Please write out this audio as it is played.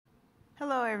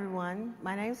Hello, everyone.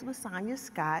 My name is Lasagna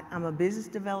Scott. I'm a business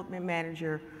development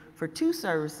manager for two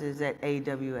services at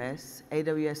AWS,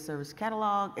 AWS Service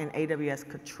Catalog and AWS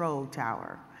Control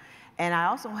Tower. And I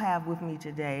also have with me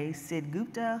today Sid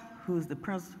Gupta, who's the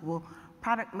principal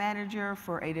product manager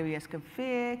for AWS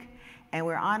Config. And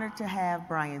we're honored to have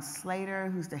Brian Slater,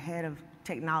 who's the head of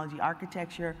technology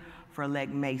architecture for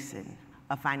Legg Mason,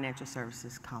 a financial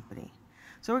services company.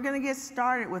 So we're going to get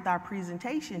started with our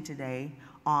presentation today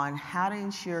on how to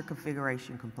ensure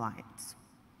configuration compliance.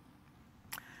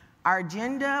 Our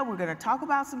agenda, we're going to talk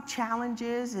about some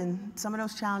challenges, and some of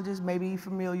those challenges may be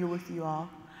familiar with you all.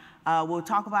 We'll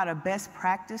talk about a best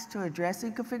practice to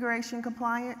addressing configuration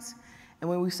compliance. And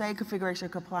when we say configuration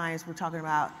compliance, we're talking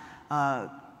about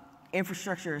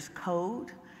infrastructure as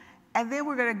code. And then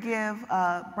we're going to give,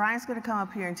 Brian's going to come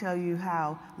up here and tell you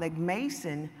how Legg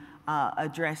Mason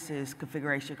addresses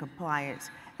configuration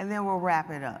compliance, and then we'll wrap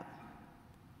it up.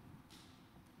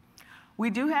 We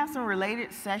do have some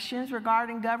related sessions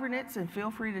regarding governance, and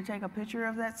feel free to take a picture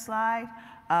of that slide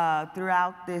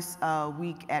throughout this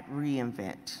week at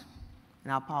reInvent.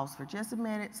 And I'll pause for just a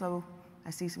minute so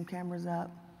I see some cameras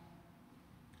up.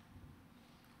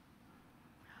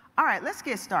 All right, let's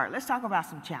get started. Let's talk about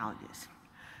some challenges.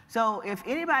 So if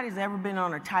anybody's ever been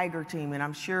on a Tiger team, and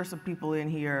I'm sure some people in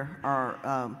here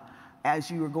are, as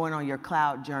you were going on your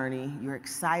cloud journey, you're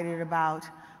excited about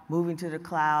moving to the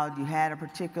cloud, you had a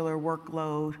particular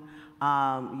workload,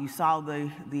 you saw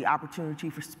the opportunity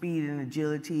for speed and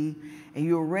agility, and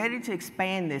you were ready to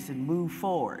expand this and move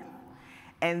forward.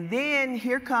 And then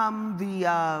here come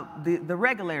the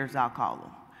regulators, I'll call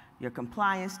them. Your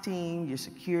compliance team, your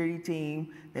security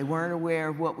team, they weren't aware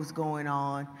of what was going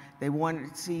on. They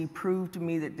wanted to see, prove to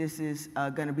me that this is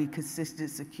going to be consistent,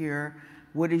 secure.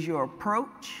 What is your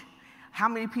approach? How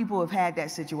many people have had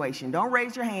that situation? Don't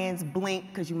raise your hands, blink,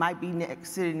 because you might be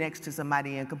sitting next to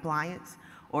somebody in compliance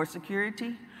or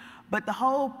security. But the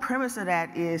whole premise of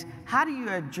that is, how do you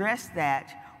address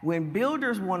that when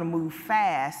builders want to move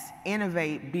fast,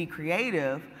 innovate, be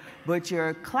creative, but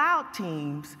your cloud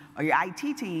teams or your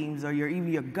IT teams or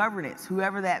even your governance,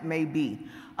 whoever that may be,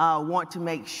 want to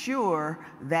make sure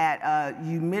that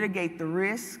you mitigate the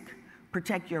risk,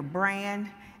 protect your brand,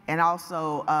 and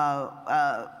also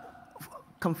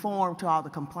conform to all the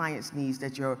compliance needs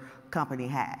that your company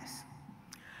has.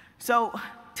 So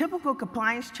typical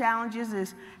compliance challenges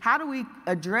is, how do we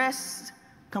address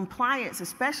compliance,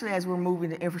 especially as we're moving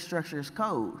to infrastructure as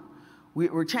code?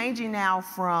 We're changing now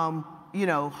from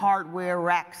hardware,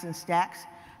 racks, and stacks.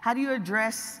 How do you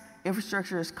address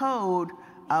infrastructure as code?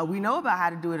 We know about how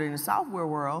to do it in the software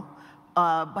world,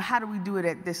 but how do we do it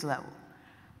at this level?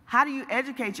 How do you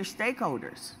educate your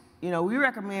stakeholders? We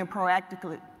recommend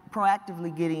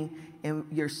proactively getting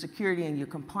your security and your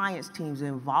compliance teams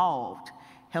involved,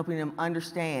 helping them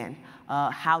understand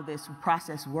how this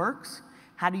process works.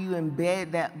 How do you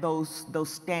embed those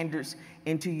standards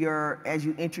into as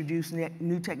you introduce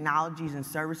new technologies and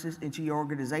services into your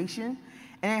organization?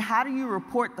 And then how do you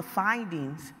report the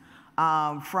findings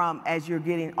as you're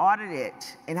getting audited?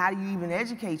 And how do you even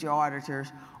educate your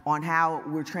auditors on how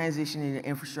we're transitioning to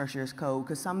infrastructure as code?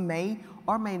 Because some may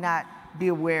or may not be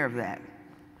aware of that.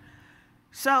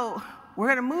 So we're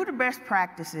going to move to best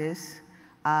practices.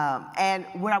 And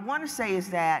what I want to say is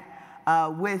that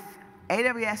with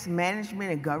AWS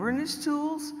management and governance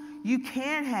tools, you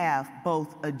can have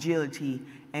both agility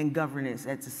and governance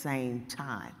at the same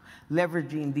time,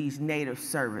 leveraging these native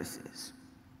services.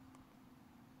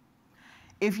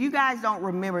 If you guys don't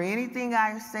remember anything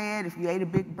I said, if you ate a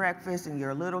big breakfast and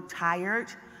you're a little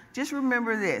tired, just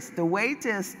remember this: the way to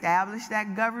establish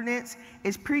that governance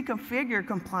is pre-configure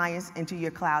compliance into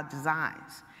your cloud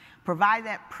designs. Provide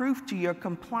that proof to your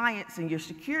compliance and your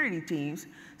security teams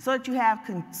so that you have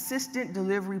consistent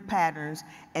delivery patterns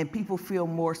and people feel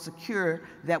more secure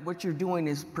that what you're doing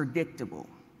is predictable.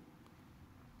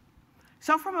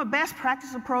 So from a best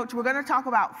practice approach, we're going to talk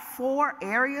about 4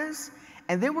 areas,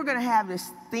 and then we're going to have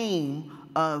this theme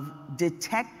of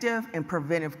detective and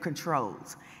preventive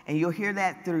controls. And you'll hear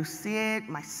that through Sid,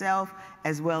 myself,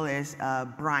 as well as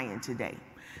Brian today.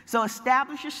 So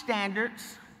establish your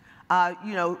standards.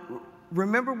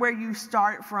 Remember where you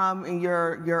started from in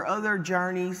your other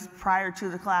journeys prior to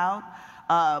the cloud.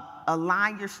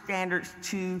 Align your standards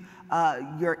to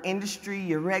your industry,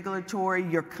 your regulatory,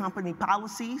 your company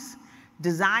policies.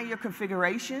 Design your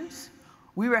configurations.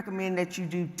 We recommend that you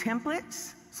do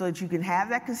templates so that you can have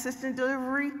that consistent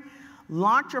delivery.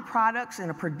 Launch your products in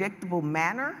a predictable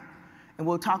manner, and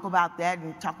we'll talk about that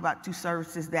and talk about 2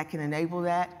 services that can enable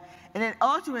that. And then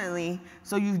ultimately,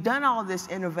 so you've done all this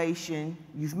innovation,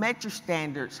 you've met your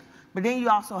standards, But then you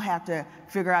also have to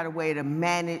figure out a way to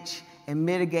manage and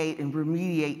mitigate and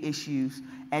remediate issues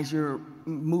as you're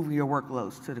moving your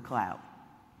workloads to the cloud.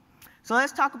 So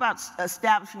let's talk about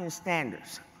establishing the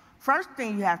standards. First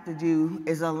thing you have to do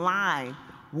is align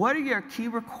what are your key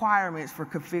requirements for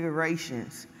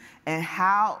configurations and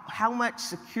how much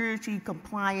security,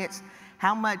 compliance,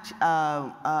 how much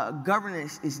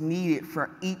governance is needed for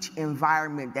each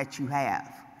environment that you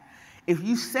have. If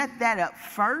you set that up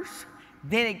first,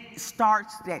 then it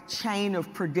starts that chain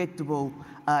of predictable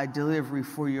delivery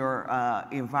for your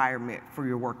environment, for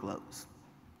your workloads.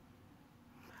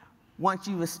 Once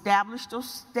you've established those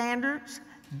standards,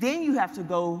 then you have to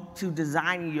go to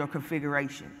designing your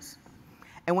configurations.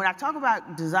 And when I talk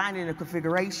about designing the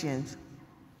configurations,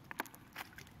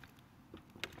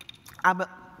 I'm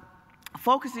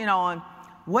focusing on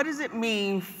what does it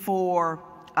mean for,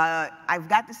 I've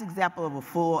got this example of a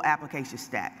full application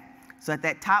stack. So at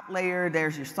that top layer,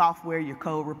 there's your software, your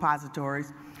code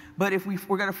repositories. But if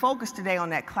we're going to focus today on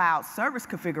that cloud service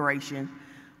configuration,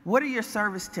 what are your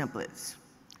service templates?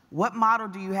 What model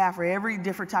do you have for every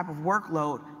different type of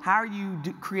workload? How are you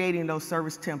creating those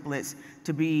service templates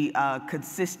to be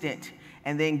consistent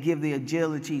and then give the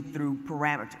agility through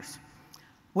parameters?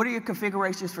 What are your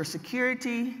configurations for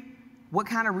security? What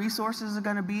kind of resources are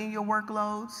going to be in your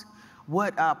workloads?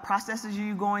 What processes are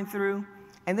you going through?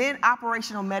 And then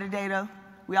operational metadata,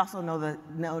 we also know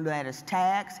that as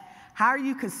tags. How are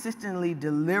you consistently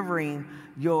delivering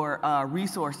your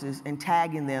resources and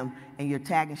tagging them, and your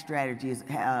tagging strategy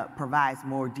provides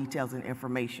more details and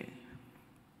information.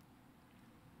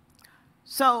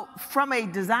 So from a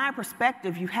design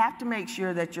perspective, you have to make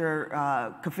sure that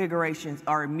your configurations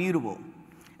are immutable.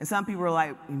 And some people are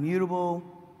like, immutable,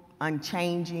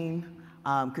 unchanging,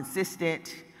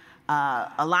 consistent.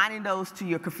 Aligning those to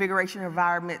your configuration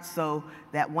environment, so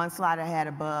that one slide I had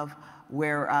above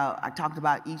where I talked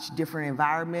about each different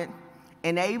environment.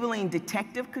 Enabling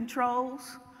detective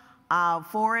controls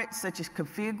for it, such as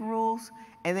config rules,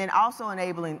 and then also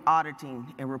enabling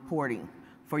auditing and reporting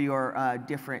for your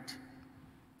different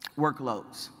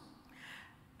workloads.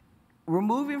 We're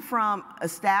moving from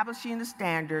establishing the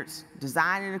standards,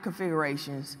 designing the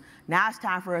configurations. Now it's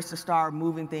time for us to start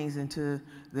moving things into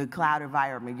the cloud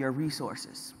environment, your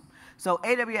resources. So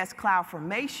AWS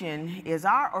CloudFormation is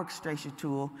our orchestration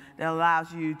tool that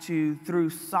allows you to, through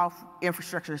soft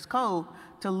infrastructure as code,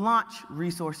 to launch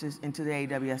resources into the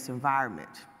AWS environment.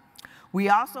 We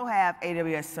also have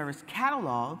AWS Service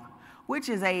Catalog, which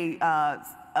is a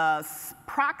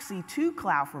proxy to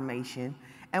CloudFormation.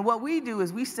 And what we do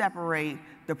is we separate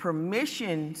the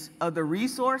permissions of the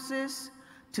resources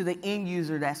to the end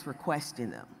user that's requesting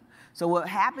them. So what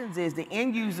happens is the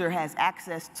end user has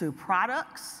access to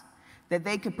products that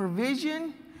they can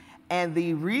provision, and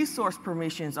the resource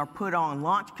permissions are put on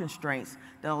launch constraints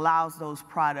that allows those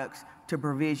products to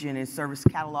provision, and Service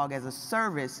Catalog as a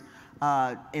service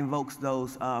invokes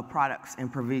those products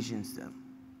and provisions them.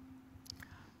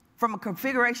 From a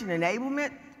configuration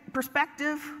enablement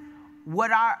perspective,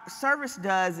 what our service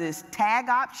does is tag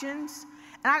options,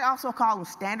 and I also call them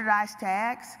standardized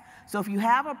tags. So if you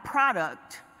have a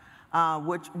product,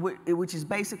 which is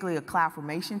basically a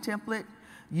CloudFormation template,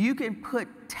 you can put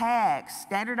tags,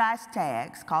 standardized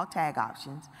tags, called tag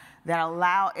options, that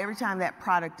allow every time that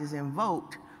product is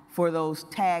invoked for those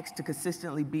tags to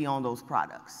consistently be on those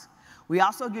products. We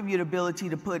also give you the ability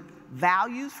to put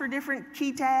values for different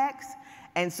key tags,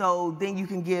 and so then you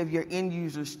can give your end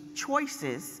users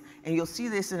choices, and you'll see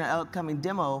this in an upcoming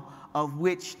demo of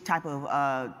which type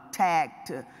of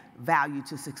value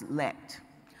to select.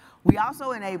 We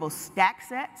also enable stack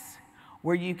sets,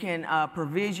 where you can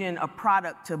provision a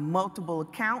product to multiple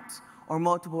accounts or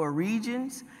multiple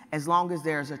regions, as long as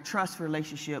there's a trust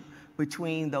relationship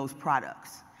between those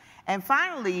products. And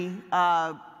finally,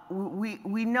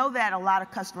 we know that a lot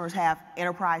of customers have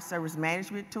enterprise service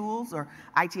management tools or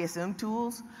ITSM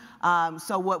tools.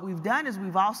 So what we've done is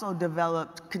we've also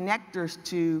developed connectors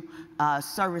to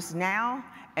ServiceNow,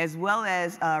 as well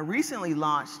as recently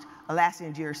launched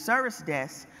Atlassian Jira Service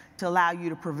Desk, to allow you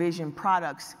to provision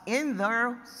products in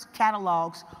their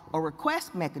catalogs or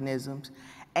request mechanisms,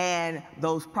 and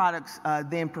those products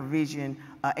then provision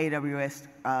AWS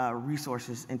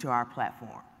resources into our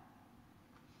platform.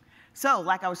 So,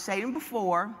 like I was saying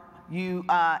before, you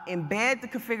embed the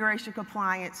configuration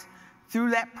compliance through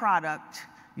that product.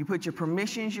 You put your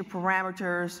permissions, your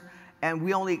parameters, and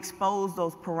we only expose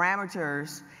those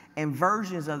parameters and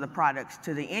versions of the products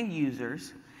to the end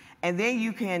users. And then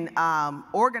you can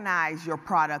organize your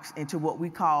products into what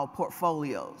we call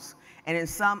portfolios. And in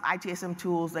some ITSM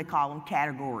tools, they call them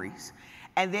categories.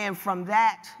 And then from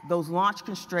that, those launch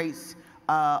constraints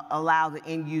allow the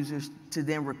end users to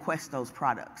then request those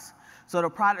products. So the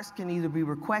products can either be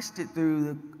requested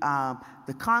through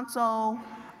the console.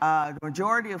 The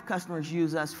majority of customers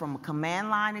use us from a command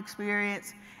line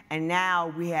experience, and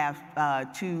now we have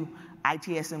 2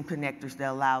 ITSM connectors that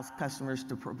allows customers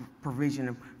to provision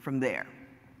them from there.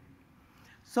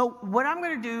 So what I'm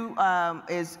going to do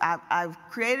is I've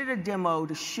created a demo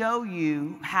to show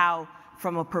you how,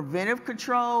 from a preventive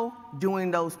control, doing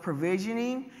those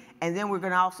provisioning, and then we're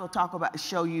going to also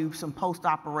show you some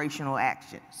post-operational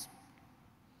actions.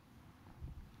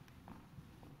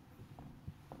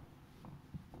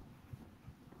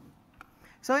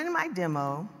 So in my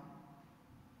demo,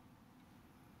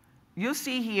 you'll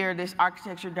see here this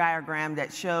architecture diagram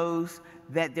that shows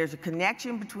that there's a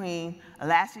connection between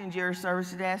Atlassian Jira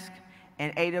Service Desk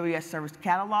and AWS Service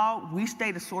Catalog. We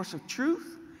stay the source of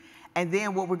truth, and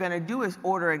then what we're going to do is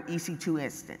order an EC2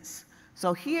 instance.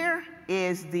 So here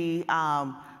is the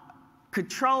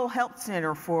control help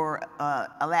center for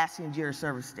Atlassian Jira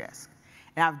Service Desk.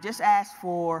 And I've just asked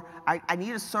for, I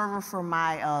need a server for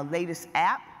my latest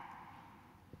app.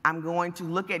 I'm going to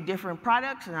look at different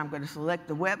products, and I'm going to select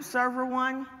the web server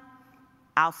one.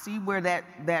 I'll see where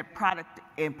that product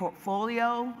and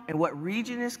portfolio and what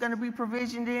region it's going to be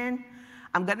provisioned in.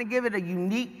 I'm going to give it a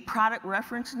unique product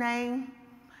reference name,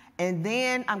 and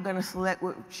then I'm going to select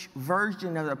which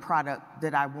version of the product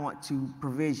that I want to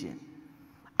provision.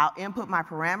 I'll input my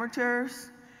parameters,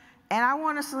 and I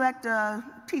want to select a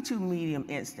T2 medium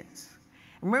instance.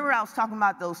 Remember I was talking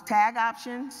about those tag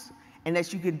options and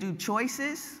that you could do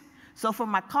choices? So for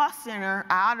my cost center,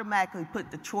 I automatically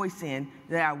put the choice in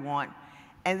that I want,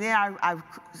 and then I've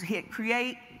hit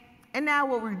create, and now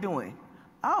what we're doing,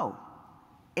 oh,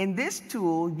 in this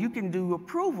tool, you can do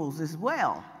approvals as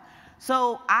well.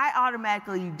 So I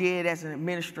automatically did as an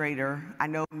administrator, I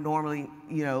know normally,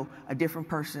 a different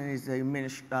person is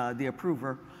the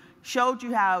approver, showed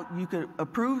you how you could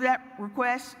approve that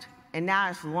request, and now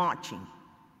it's launching.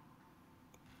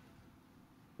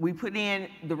 We put in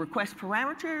the request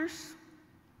parameters,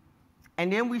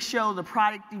 and then we show the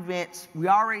product events. We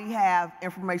already have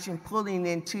information pulling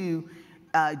into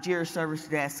Jira Service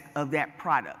Desk of that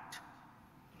product.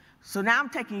 So now I'm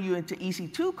taking you into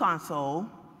EC2 console,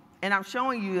 and I'm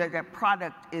showing you that that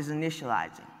product is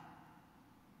initializing.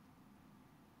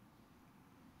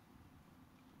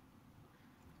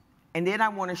 And then I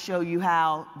want to show you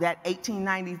how that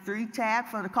 1893 tab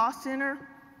for the cost center,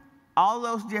 all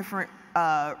those different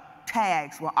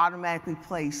tags were automatically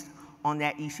placed on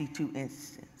that EC2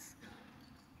 instance.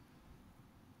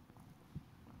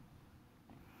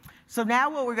 So now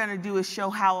what we're going to do is show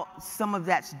how some of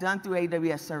that's done through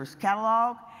AWS Service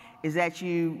Catalog, is that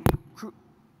you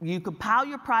compile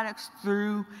your products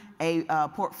through a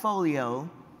portfolio.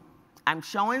 I'm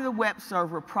showing the web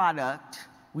server product.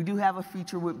 We do have a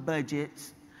feature with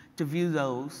budgets to view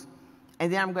those.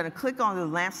 And then I'm going to click on the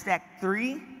LAMP Stack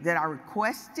 3 that I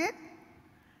requested.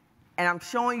 And I'm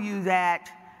showing you that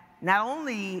not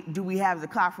only do we have the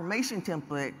CloudFormation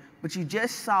template, but you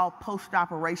just saw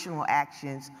post-operational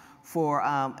actions for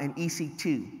an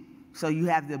EC2. So you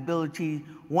have the ability,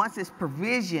 once it's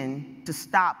provisioned, to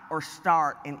stop or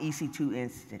start an EC2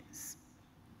 instance.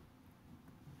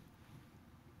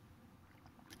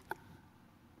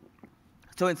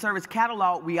 So in Service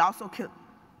Catalog, we also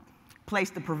place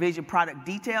the provision product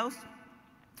details,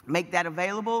 make that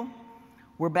available.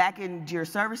 We're back in Jira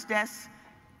Service Desk.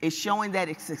 It's showing that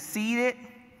it succeeded.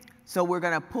 So we're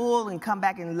going to pull and come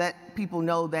back and let people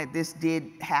know that this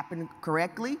did happen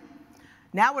correctly.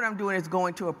 Now what I'm doing is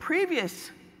going to a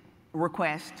previous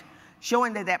request,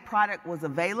 showing that that product was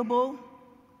available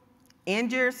in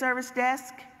Jira Service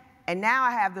Desk. And now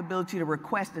I have the ability to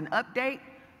request an update,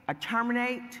 a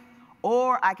terminate,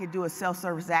 or I could do a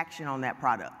self-service action on that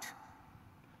product.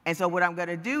 And so what I'm going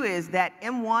to do is that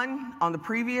M1 on the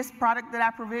previous product that I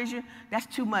provisioned, that's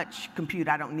too much compute.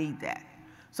 I don't need that.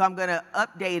 So I'm going to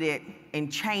update it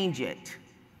and change it.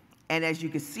 And as you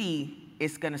can see,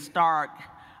 it's going to start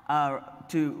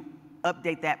to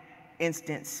update that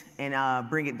instance and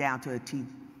bring it down to a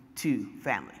T2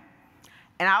 family.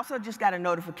 And I also just got a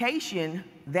notification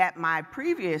that my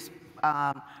previous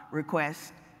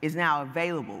request is now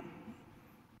available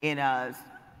in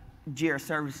Jira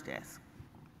Service Desk.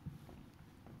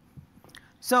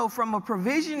 So from a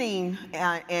provisioning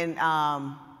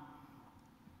and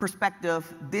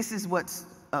perspective, this is what's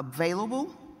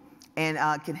available and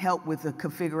can help with the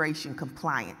configuration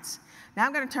compliance. Now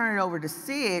I'm going to turn it over to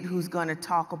Sid, who's going to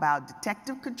talk about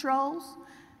detective controls.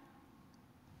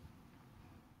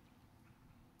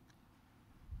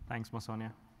 Thanks,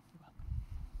 Masonia.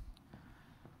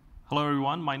 Hello,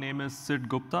 everyone. My name is Sid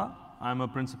Gupta. I'm a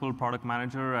principal product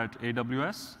manager at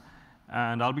AWS,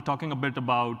 and I'll be talking a bit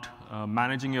about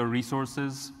managing your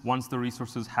resources once the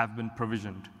resources have been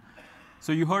provisioned.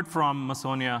 So you heard from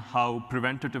Masonia how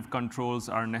preventative controls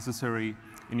are necessary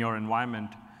in your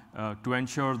environment to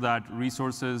ensure that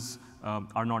resources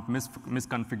are not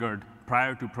misconfigured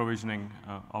prior to provisioning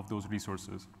of those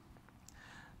resources.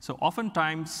 So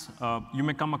oftentimes, you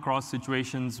may come across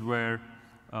situations where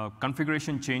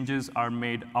configuration changes are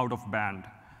made out of band.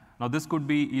 Now, this could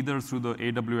be either through the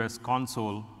AWS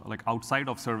console, like outside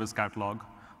of Service Catalog,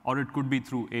 or it could be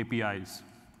through APIs.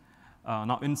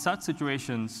 Now, in such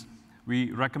situations,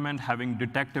 we recommend having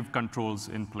detective controls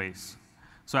in place.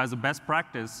 So as a best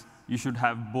practice, you should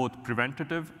have both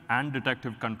preventative and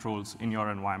detective controls in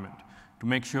your environment to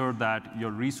make sure that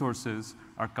your resources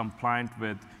are compliant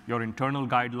with your internal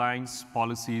guidelines,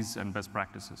 policies, and best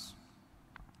practices.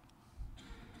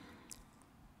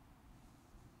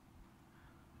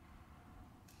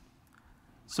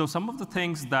 So some of the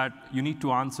things that you need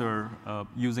to answer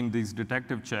using these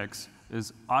detective checks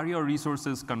is, are your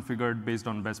resources configured based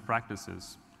on best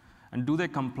practices? And do they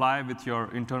comply with your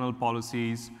internal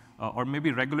policies or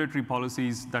maybe regulatory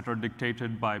policies that are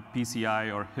dictated by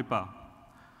PCI or HIPAA?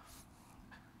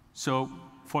 So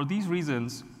for these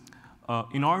reasons,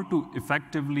 in order to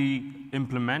effectively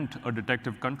implement a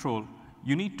detective control,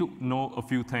 you need to know a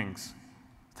few things.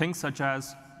 Things such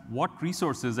as, what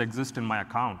resources exist in my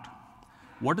account?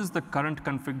 What is the current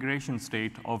configuration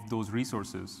state of those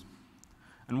resources?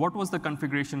 And what was the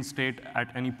configuration state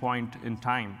at any point in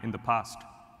time in the past?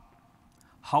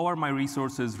 How are my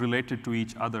resources related to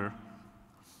each other?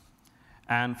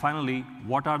 And finally,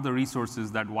 what are the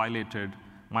resources that violated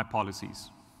my policies?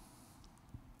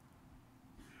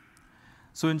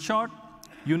 So in short,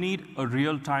 you need a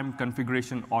real-time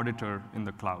configuration auditor in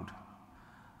the cloud.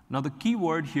 Now, the key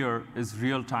word here is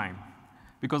real-time,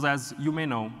 because as you may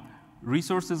know,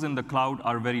 resources in the cloud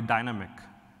are very dynamic.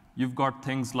 You've got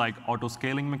things like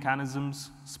auto-scaling mechanisms,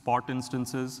 spot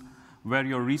instances, where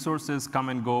your resources come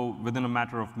and go within a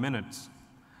matter of minutes.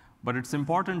 But it's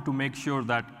important to make sure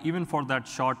that even for that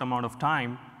short amount of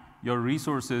time, your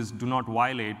resources do not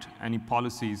violate any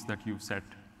policies that you've set.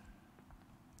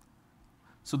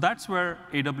 So that's where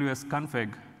AWS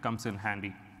Config comes in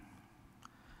handy.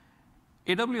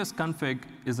 AWS Config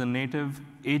is a native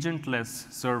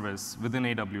agentless service within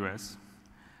AWS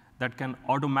that can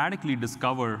automatically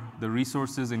discover the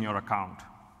resources in your account.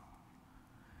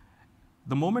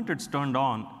 The moment it's turned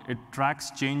on, it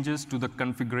tracks changes to the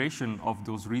configuration of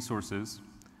those resources,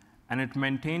 and it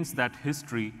maintains that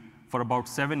history for about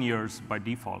 7 years by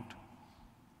default.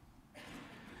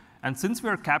 And since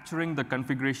we're capturing the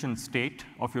configuration state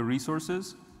of your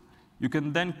resources, you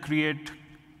can then create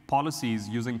policies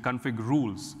using config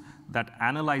rules that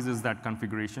analyzes that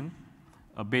configuration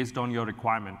based on your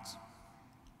requirements.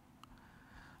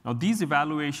 Now, these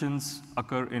evaluations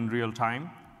occur in real time,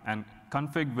 and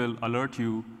config will alert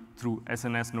you through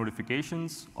SNS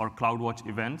notifications or CloudWatch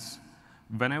events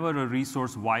whenever a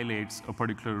resource violates a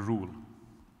particular rule.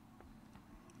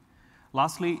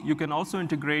 Lastly, you can also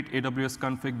integrate AWS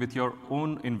Config with your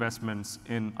own investments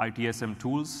in ITSM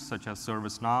tools, such as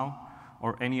ServiceNow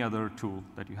or any other tool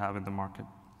that you have in the market.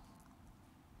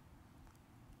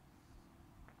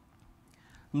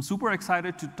 I'm super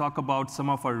excited to talk about some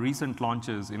of our recent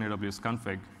launches in AWS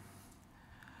Config.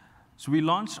 So we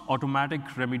launched automatic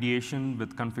remediation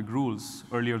with config rules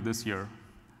earlier this year.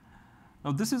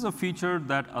 Now, this is a feature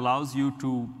that allows you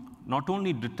to not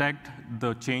only detect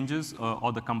the changes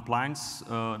or the compliance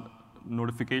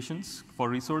notifications for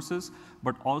resources,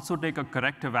 but also take a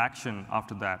corrective action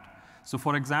after that. So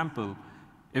for example,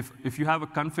 if you have a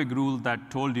config rule that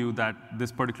told you that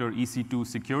this particular EC2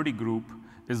 security group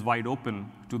is wide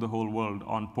open to the whole world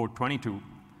on port 22,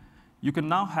 you can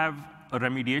now have a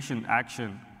remediation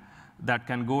action that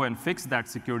can go and fix that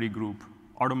security group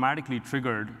automatically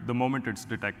triggered the moment it's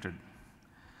detected.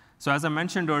 So as I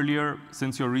mentioned earlier,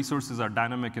 since your resources are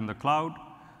dynamic in the cloud,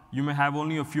 you may have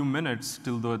only a few minutes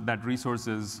till that resource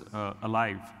is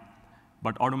alive.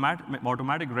 But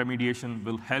automatic remediation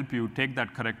will help you take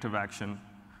that corrective action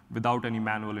without any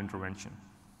manual intervention.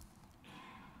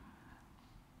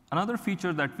 Another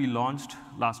feature that we launched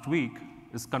last week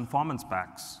is conformance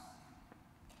packs.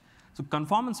 So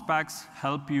conformance packs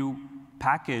help you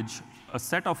package a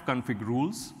set of config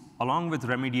rules along with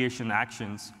remediation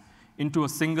actions into a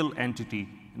single entity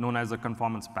known as a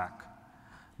conformance pack.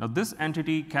 Now, this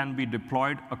entity can be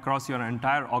deployed across your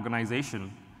entire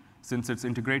organization since it's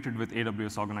integrated with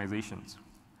AWS organizations.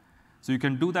 So you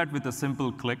can do that with a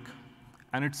simple click,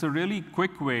 and it's a really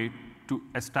quick way to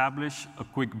establish a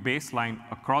quick baseline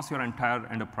across your entire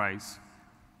enterprise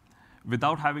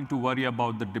without having to worry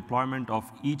about the deployment of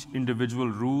each individual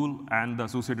rule and the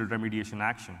associated remediation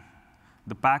action.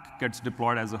 The pack gets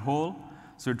deployed as a whole,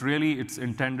 so it's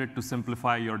intended to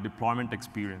simplify your deployment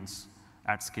experience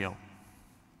at scale.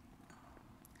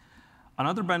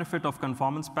 Another benefit of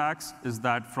conformance packs is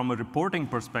that from a reporting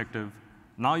perspective,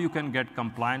 now you can get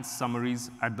compliance summaries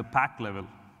at the pack level,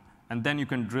 and then you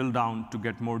can drill down to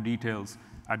get more details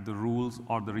at the rules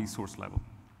or the resource level.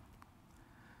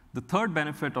 The third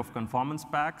benefit of conformance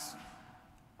packs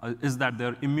is that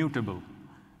they're immutable,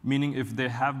 meaning if they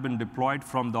have been deployed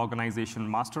from the organization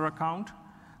master account,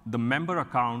 the member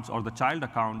accounts or the child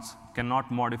accounts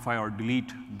cannot modify or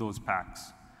delete those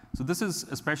packs. So this is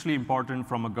especially important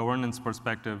from a governance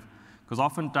perspective, because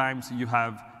oftentimes you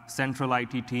have central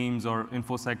IT teams or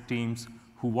InfoSec teams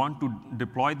who want to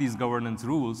deploy these governance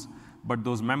rules, but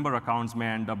those member accounts may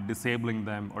end up disabling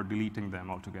them or deleting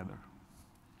them altogether.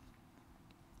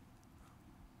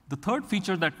 The third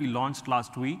feature that we launched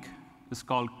last week is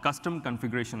called custom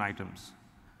configuration items.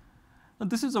 Now,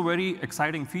 this is a very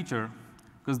exciting feature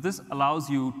because this allows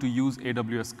you to use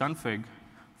AWS config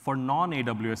for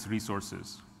non-AWS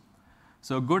resources.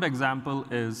 So a good example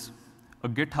is a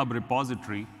GitHub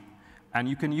repository, and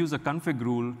you can use a config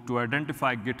rule to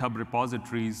identify GitHub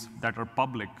repositories that are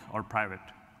public or private.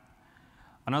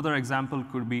 Another example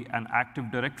could be an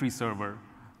Active Directory server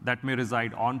that may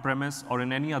reside on-premise or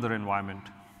in any other environment,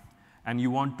 and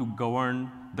you want to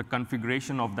govern the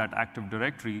configuration of that Active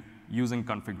Directory using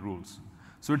config rules.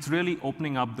 So it's really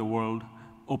opening up the world,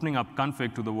 opening up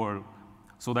config to the world,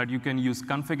 so that you can use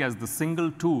config as the single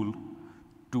tool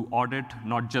to audit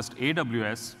not just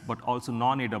AWS, but also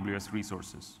non-AWS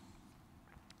resources.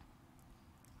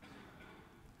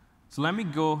 So let me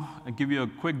go and give you a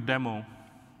quick demo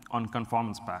on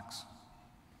conformance packs.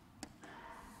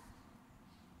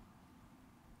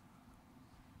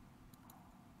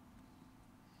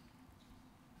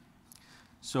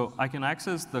 So I can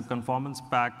access the conformance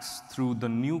packs through the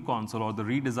new console or the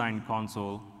redesigned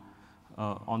console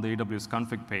on the AWS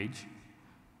config page.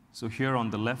 So here on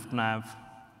the left nav,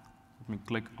 let me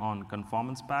click on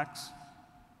conformance packs.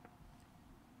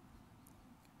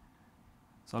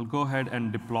 So I'll go ahead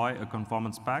and deploy a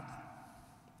conformance pack.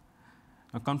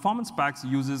 Now, conformance packs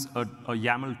uses a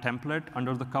YAML template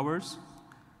under the covers.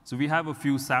 So we have a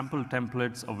few sample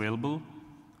templates available.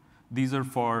 These are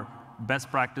for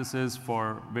best practices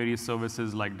for various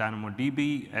services like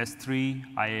DynamoDB,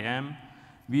 S3, IAM.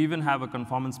 We even have a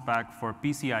conformance pack for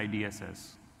PCI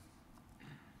DSS.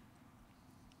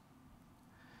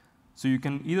 So you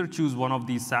can either choose one of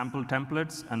these sample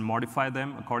templates and modify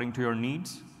them according to your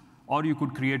needs, or you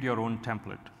could create your own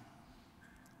template.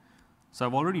 So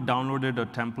I've already downloaded a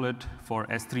template for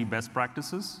S3 best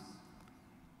practices.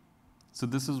 So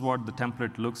this is what the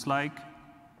template looks like.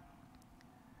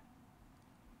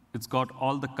 It's got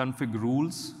all the config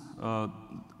rules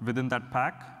within that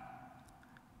pack,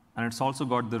 and it's also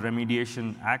got the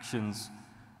remediation actions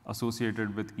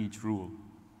associated with each rule.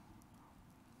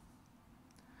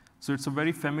 So it's a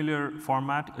very familiar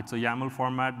format. It's a YAML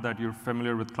format that you're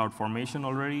familiar with CloudFormation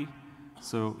already,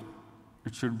 so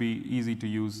it should be easy to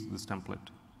use this template.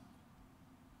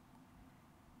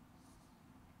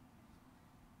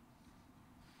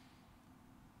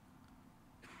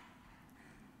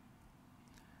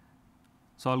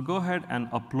 So I'll go ahead and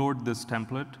upload this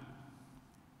template.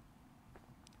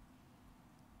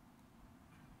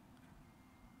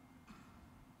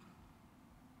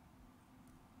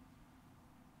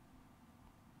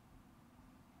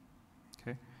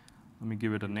 OK, let me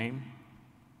give it a name.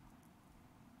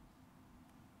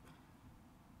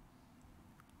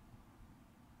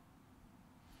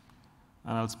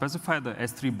 And I'll specify the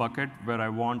S3 bucket where I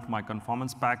want my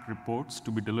conformance pack reports to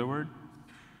be delivered,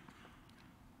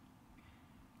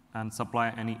 and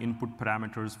supply any input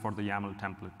parameters for the YAML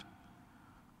template.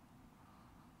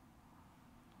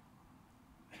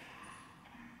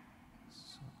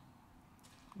 So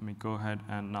let me go ahead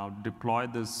and now deploy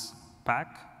this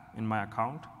pack in my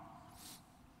account.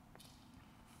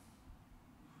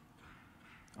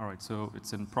 All right, so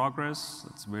it's in progress.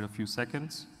 Let's wait a few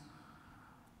seconds.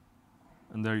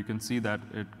 And there you can see that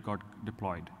it got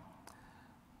deployed.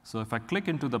 So if I click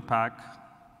into the pack,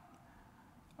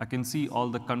 I can see all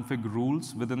the config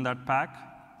rules within that pack,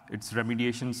 its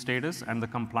remediation status, and the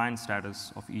compliance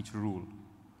status of each rule.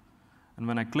 And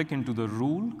when I click into the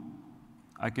rule,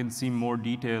 I can see more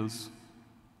details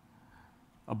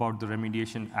about the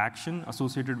remediation action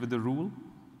associated with the rule,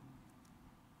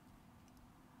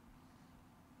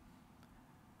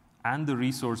 and the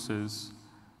resources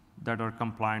that are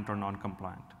compliant or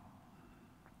non-compliant.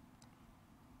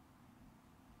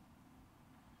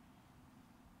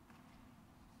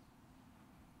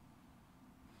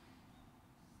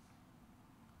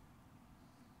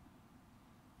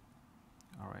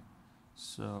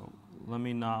 So let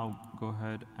me now go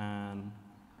ahead and,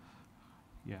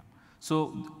 yeah. So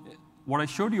what I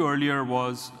showed you earlier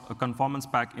was a conformance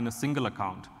pack in a single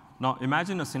account. Now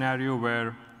imagine a scenario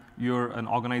where you're an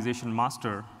organization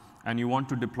master and you want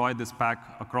to deploy this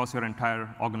pack across your entire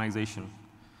organization.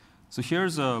 So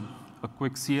here's a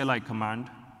quick CLI command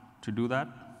to do that.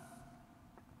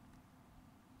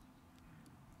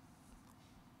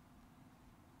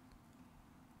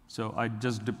 So I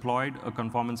just deployed a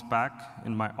conformance pack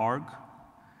in my org.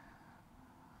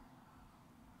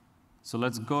 So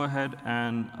let's go ahead,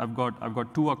 and I've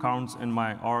got 2 accounts in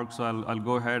my org, so I'll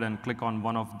go ahead and click on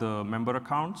one of the member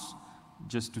accounts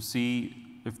just to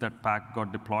see if that pack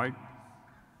got deployed.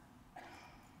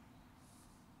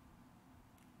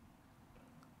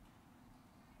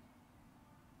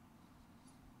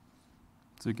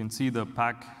 So you can see the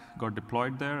pack got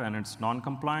deployed there, and it's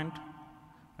non-compliant.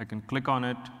 I can click on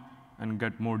it and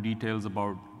get more details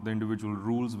about the individual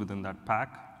rules within that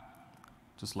pack,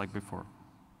 just like before.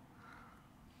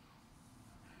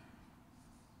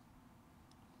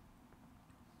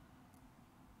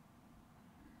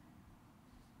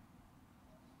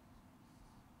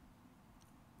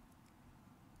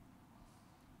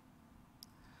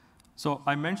 So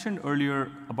I mentioned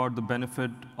earlier about the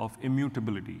benefit of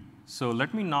immutability. So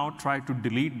let me now try to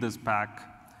delete this pack.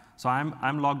 So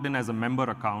I'm logged in as a member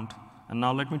account, and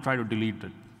now let me try to delete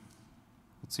it.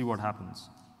 Let's see what happens.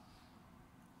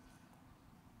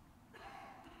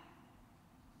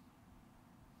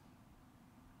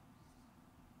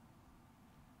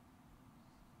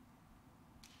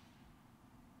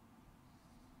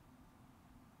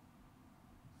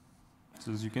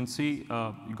 So as you can see,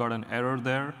 you got an error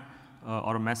there,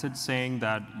 or a message saying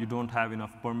that you don't have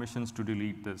enough permissions to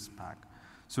delete this pack.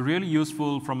 So really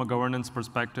useful from a governance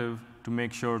perspective to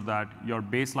make sure that your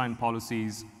baseline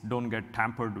policies don't get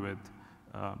tampered with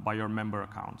by your member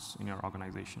accounts in your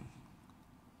organization.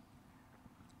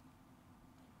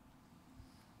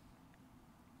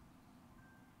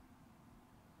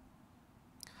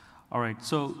 All right,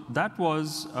 so that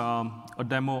was a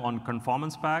demo on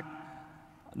conformance pack.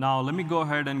 Now let me go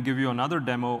ahead and give you another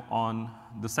demo on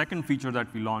the second feature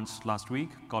that we launched last week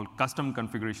called custom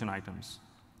configuration items.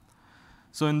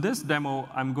 So in this demo,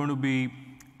 I'm going to be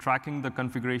tracking the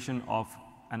configuration of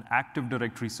an Active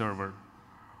Directory server,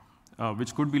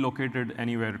 which could be located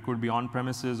anywhere. It could be on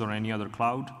premises or any other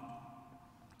cloud.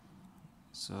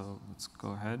 So let's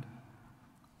go ahead.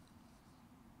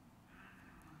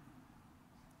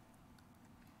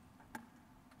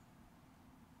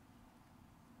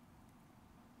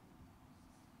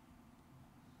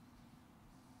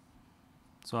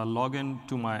 So I'll log in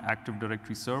to my Active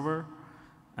Directory server,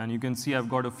 and you can see I've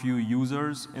got a few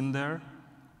users in there.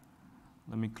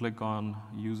 Let me click on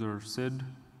user SID.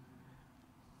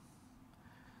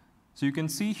 So you can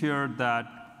see here that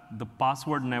the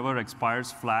password never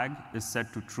expires flag is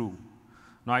set to true.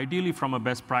 Now ideally, from a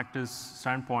best practice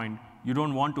standpoint, you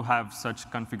don't want to have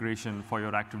such configuration for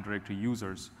your Active Directory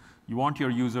users. You want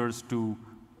your users to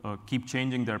keep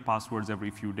changing their passwords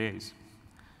every few days.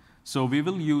 So we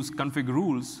will use config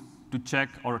rules to check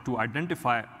or to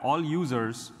identify all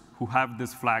users who have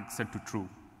this flag set to true.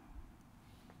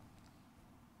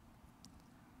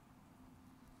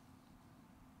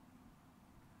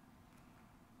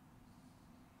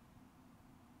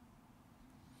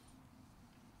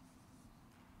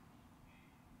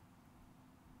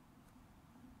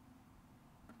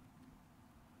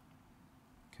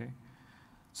 Okay.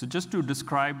 So just to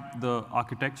describe the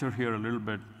architecture here a little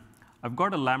bit, I've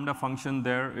got a Lambda function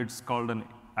there. It's called an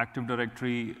Active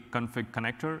Directory config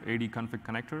connector, AD config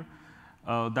connector,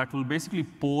 that will basically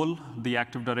poll the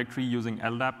Active Directory using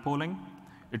LDAP polling.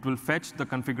 It will fetch the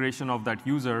configuration of that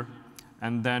user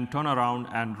and then turn around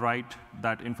and write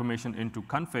that information into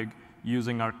config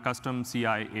using our custom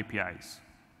CI APIs.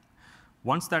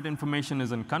 Once that information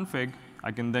is in config,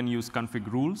 I can then use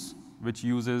config rules, which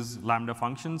uses Lambda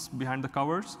functions behind the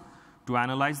covers to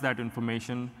analyze that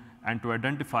information and to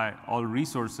identify all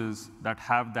resources that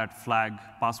have that flag,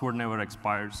 password never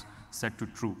expires, set to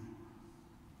true.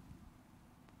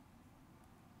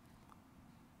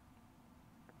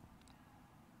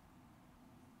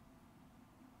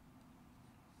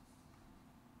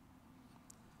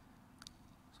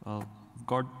 So I've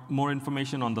got more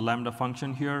information on the Lambda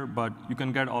function here, but you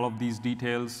can get all of these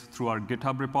details through our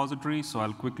GitHub repository, so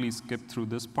I'll quickly skip through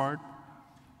this part.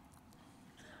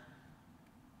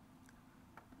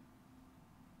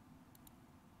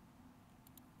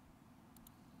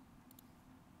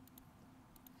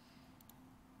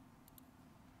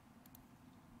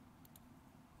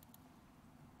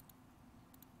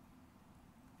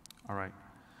 All right.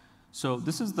 So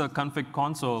this is the config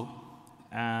console,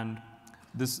 and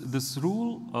this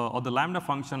rule or the Lambda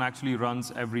function actually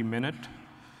runs every minute.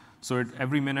 So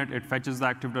every minute it fetches the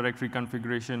Active Directory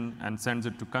configuration and sends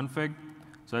it to config.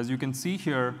 So as you can see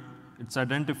here, it's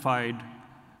identified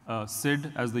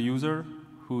Sid as the user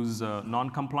who's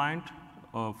non-compliant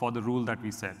for the rule that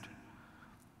we set.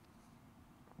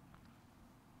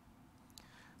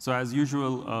 So as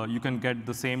usual, you can get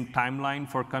the same timeline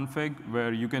for config,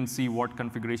 where you can see what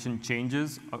configuration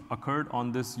changes occurred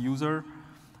on this user.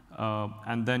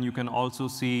 And then you can also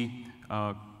see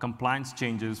compliance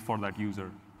changes for that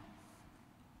user.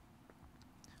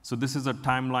 So this is a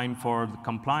timeline for the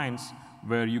compliance,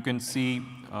 where you can see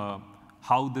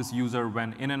how this user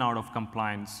went in and out of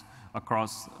compliance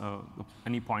across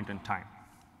any point in time.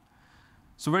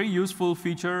 So very useful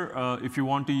feature if you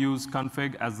want to use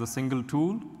config as the single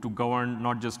tool to govern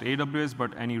not just AWS,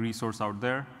 but any resource out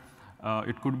there.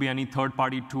 It could be any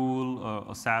third-party tool,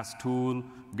 a SaaS tool,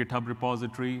 GitHub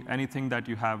repository, anything that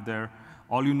you have there.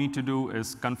 All you need to do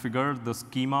is configure the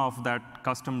schema of that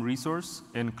custom resource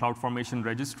in CloudFormation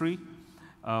registry,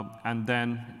 and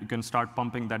then you can start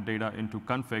pumping that data into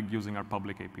config using our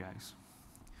public APIs.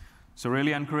 So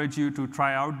really encourage you to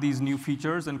try out these new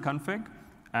features in config,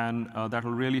 and that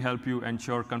will really help you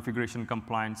ensure configuration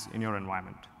compliance in your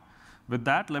environment. With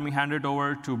that, let me hand it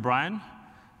over to Brian,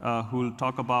 who will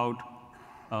talk about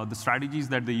the strategies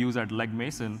that they use at Legg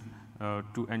Mason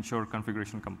to ensure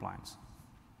configuration compliance.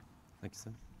 Thank you,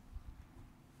 Sid.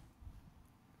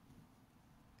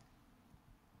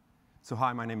 So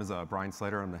hi, my name is Brian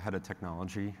Slater. I'm the head of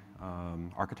technology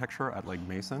architecture at Legg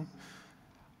Mason.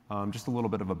 Just a little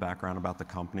bit of a background about the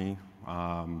company.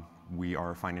 We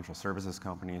are a financial services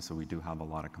company, so we do have a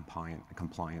lot of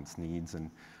compliance needs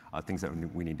and things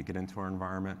that we need to get into our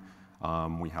environment.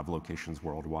 We have locations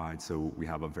worldwide, so we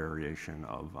have a variation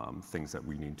of things that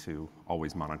we need to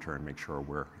always monitor and make sure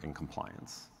we're in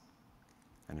compliance.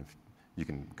 And if you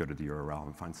can go to the URL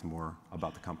and find some more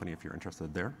about the company if you're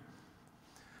interested there.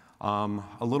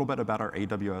 A little bit about our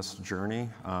AWS journey.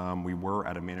 We were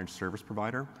at a managed service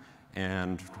provider,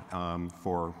 and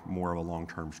for more of a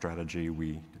long-term strategy,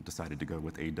 we decided to go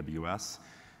with AWS.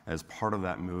 As part of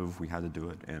that move, we had to do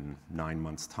it in 9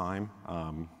 months' time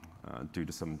due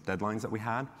to some deadlines that we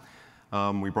had.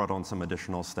 We brought on some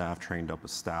additional staff, trained up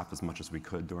with staff as much as we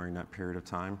could during that period of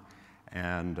time.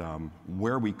 And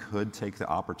where we could take the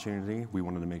opportunity, we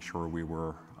wanted to make sure we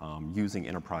were using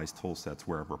enterprise tool sets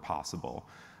wherever possible.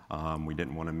 We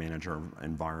didn't want to manage our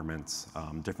environments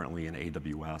differently in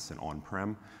AWS and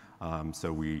on-prem.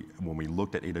 So when we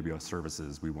looked at AWS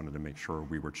services, we wanted to make sure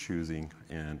we were choosing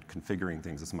and configuring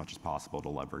things as much as possible to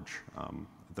leverage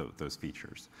those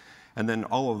features. And then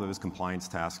all of those compliance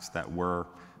tasks that were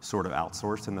sort of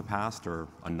outsourced in the past or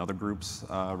another group's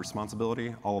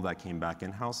responsibility, all of that came back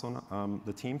in-house on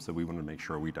the team, so we wanted to make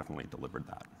sure we definitely delivered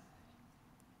that.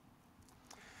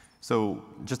 So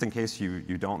just in case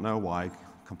you don't know why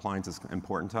compliance is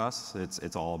important to us,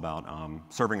 it's all about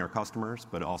serving our customers,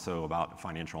 but also about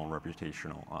financial and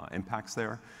reputational impacts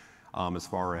there. As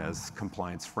far as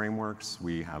compliance frameworks,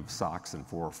 we have SOX and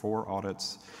 404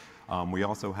 audits. We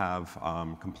also have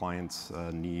compliance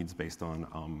needs based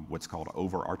on what's called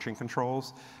overarching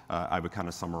controls. I would kind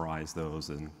of summarize those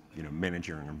in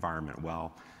managing your environment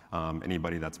well.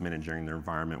 Anybody that's managing their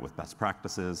environment with best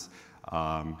practices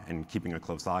and keeping a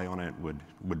close eye on it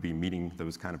would be meeting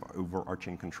those kind of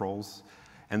overarching controls.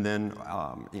 And then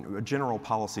a general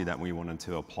policy that we wanted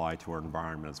to apply to our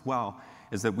environment as well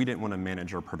is that we didn't want to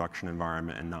manage our production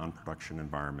environment and non-production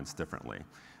environments differently.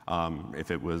 If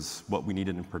it was what we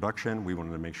needed in production, we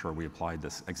wanted to make sure we applied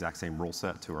this exact same rule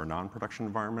set to our non-production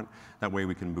environment. That way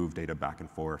we can move data back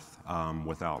and forth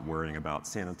without worrying about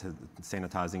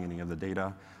sanitizing any of the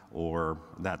data or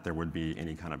that there would be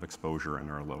any kind of exposure in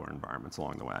our lower environments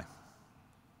along the way.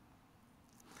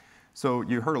 So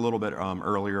you heard a little bit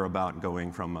earlier about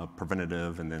going from a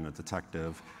preventative and then a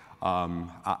detective.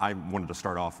 I wanted to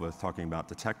start off with talking about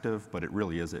detective, but it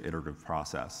really is an iterative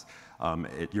process.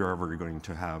 You're ever going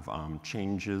to have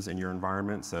changes in your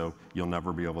environment, so you'll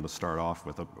never be able to start off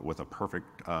with a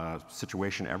perfect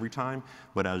situation every time.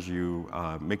 But as you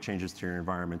make changes to your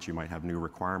environment, you might have new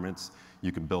requirements.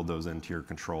 You can build those into your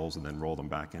controls and then roll them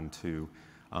back into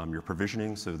your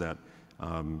provisioning so that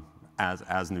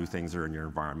as new things are in your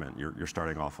environment, you're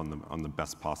starting off on the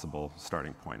best possible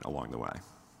starting point along the way.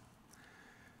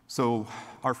 So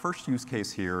our first use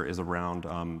case here is around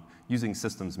using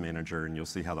Systems Manager, and you'll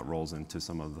see how that rolls into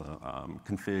some of the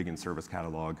config and service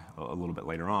catalog a little bit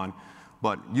later on.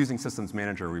 But using Systems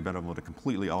Manager, we've been able to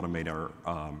completely automate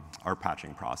our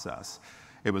patching process.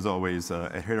 It was always a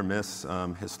hit or miss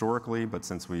historically, but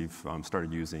since we've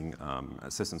started using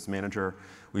Systems Manager,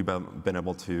 we've been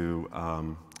able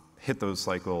to hit those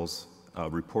cycles,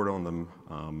 report on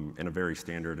them in a very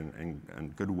standard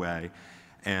and good way.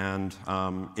 And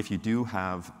if you do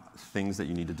have things that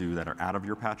you need to do that are out of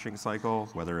your patching cycle,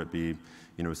 whether it be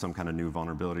some kind of new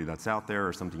vulnerability that's out there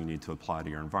or something you need to apply to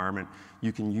your environment,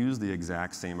 you can use the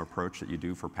exact same approach that you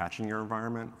do for patching your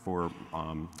environment for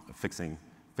fixing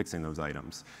those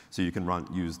items. So you can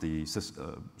use the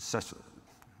Systems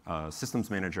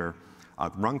Manager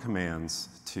run commands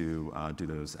to do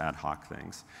those ad hoc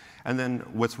things. And then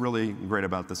what's really great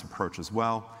about this approach as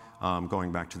well,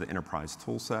 going back to the enterprise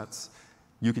tool sets,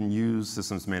 you can use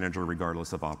Systems Manager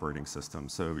regardless of operating system.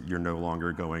 So you're no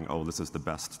longer going, oh, this is the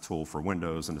best tool for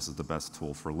Windows and this is the best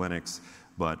tool for Linux,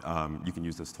 but you can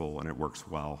use this tool and it works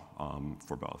well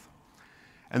for both.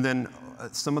 And then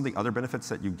some of the other benefits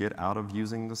that you get out of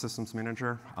using the Systems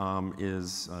Manager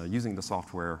is using the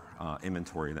software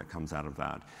inventory that comes out of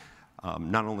that.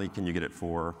 Not only can you get it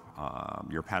for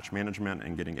your patch management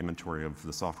and getting inventory of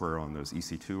the software on those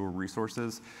EC2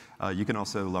 resources, you can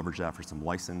also leverage that for some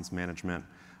license management.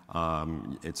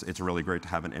 It's really great to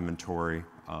have an inventory.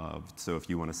 So if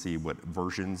you want to see what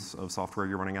versions of software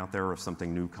you're running out there, if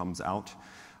something new comes out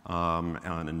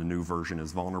and the new version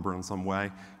is vulnerable in some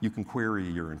way, you can query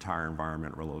your entire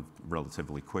environment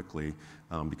relatively quickly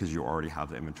because you already have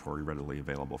the inventory readily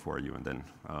available for you, and then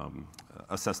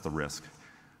assess the risk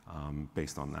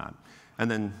based on that.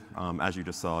 And then, as you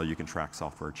just saw, you can track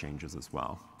software changes as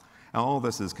well. And all of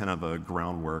this is kind of a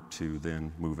groundwork to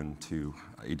then move into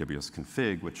AWS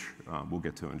Config, which we'll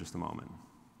get to in just a moment.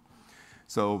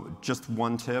 So just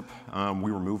one tip,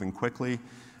 we were moving quickly.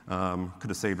 Could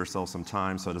have saved ourselves some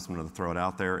time, so I just wanted to throw it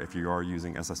out there. If you are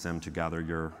using SSM to gather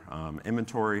your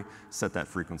inventory, set that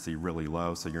frequency really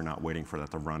low so you're not waiting for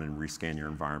that to run and rescan your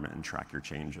environment and track your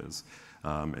changes.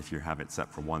 If you have it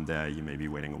set for one day, you may be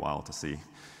waiting a while to see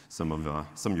some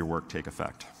of your work take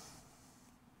effect.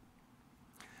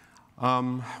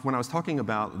 When I was talking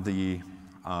about the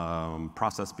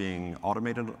process being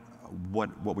automated,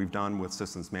 what we've done with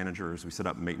Systems Manager is we set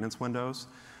up maintenance windows.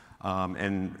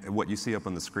 And what you see up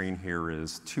on the screen here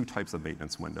is two types of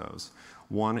maintenance windows.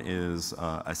 One is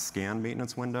a scan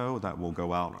maintenance window that will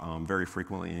go out very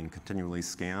frequently and continually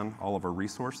scan all of our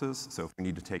resources. So if we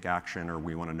need to take action or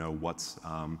we want to know what's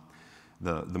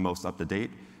the most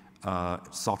up-to-date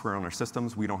software on our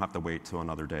systems, we don't have to wait till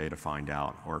another day to find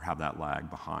out or have that lag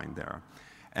behind there.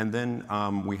 And then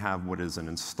we have what is an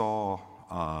install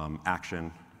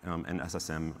action and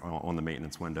SSM on the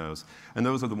maintenance windows. And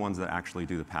those are the ones that actually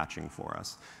do the patching for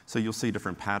us. So you'll see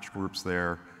different patch groups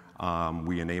there.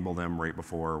 We enable them right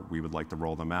before we would like to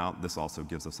roll them out. This also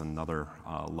gives us another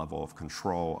level of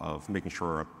control of making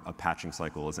sure a patching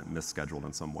cycle isn't misscheduled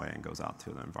in some way and goes out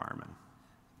to the environment.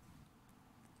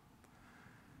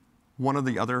 One of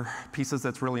the other pieces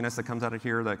that's really nice that comes out of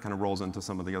here that kind of rolls into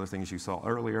some of the other things you saw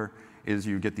earlier is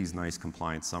you get these nice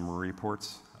compliance summary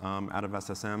reports out of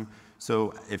SSM.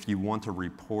 So if you want to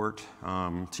report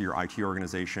to your IT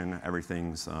organization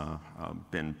everything's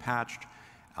been patched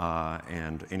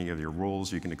and any of your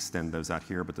rules, you can extend those out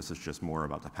here, but this is just more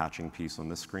about the patching piece on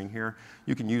this screen here.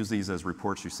 You can use these as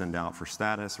reports you send out for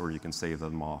status, or you can save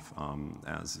them off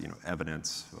as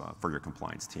evidence for your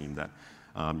compliance team that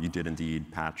you did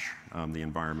indeed patch the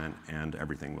environment and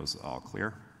everything was all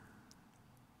clear.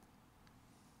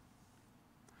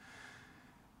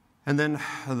 And then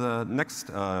the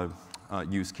next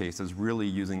use case is really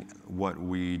using what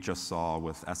we just saw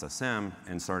with SSM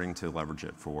and starting to leverage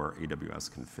it for AWS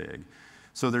Config.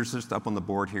 So there's just up on the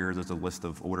board here, there's a list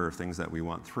of order of things that we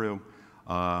went through.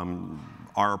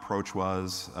 Our approach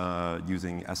was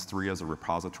using S3 as a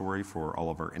repository for all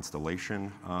of our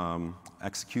installation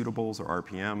executables or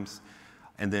RPMs.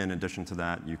 And then in addition to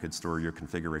that, you could store your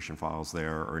configuration files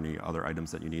there or any other items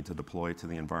that you need to deploy to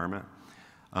the environment.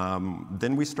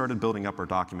 Then we started building up our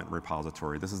document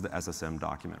repository. This is the SSM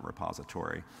document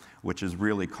repository, which is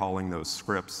really calling those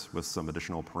scripts with some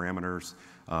additional parameters.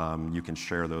 You can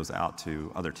share those out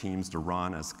to other teams to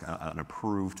run as an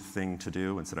approved thing to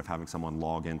do instead of having someone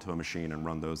log into a machine and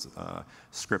run those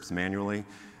scripts manually.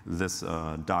 This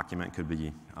document could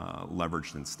be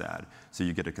leveraged instead. So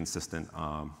you get a consistent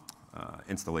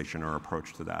installation or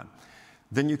approach to that.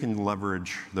 Then you can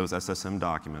leverage those SSM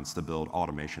documents to build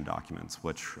automation documents,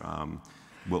 which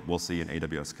we'll see in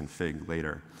AWS Config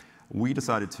later. We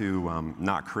decided to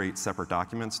not create separate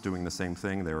documents doing the same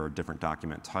thing. There are different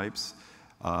document types.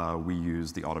 We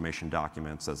use the automation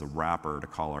documents as a wrapper to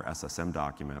call our SSM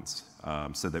documents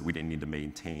so that we didn't need to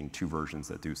maintain two versions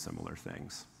that do similar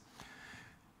things.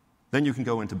 Then you can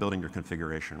go into building your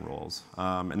configuration roles.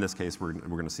 In this case, we're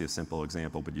going to see a simple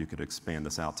example, but you could expand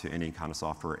this out to any kind of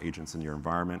software agents in your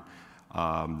environment.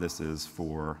 This is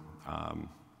for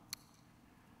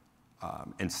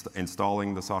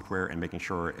installing the software and making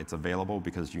sure it's available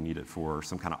because you need it for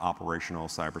some kind of operational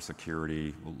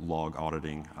cybersecurity log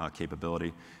auditing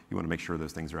capability. You want to make sure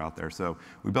those things are out there. So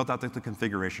we built out the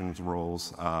configurations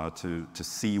roles to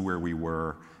see where we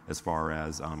were as far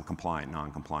as compliant,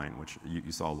 non-compliant, which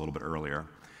you saw a little bit earlier.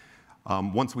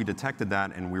 Once we detected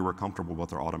that and we were comfortable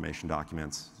with our automation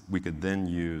documents, we could then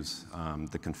use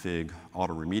the config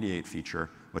auto remediate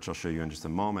feature, which I'll show you in just a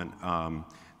moment,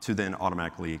 to then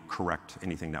automatically correct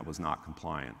anything that was not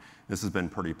compliant. This has been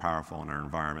pretty powerful in our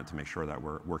environment to make sure that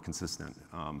we're consistent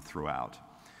throughout.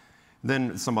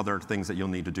 Then some other things that you'll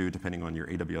need to do depending on your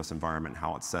AWS environment,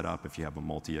 how it's set up. If you have a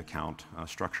multi-account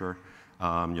structure,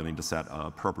 you'll need to set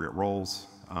appropriate roles,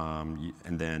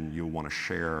 and then you'll want to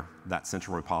share that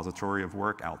central repository of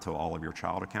work out to all of your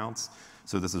child accounts.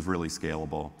 So this is really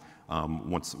scalable.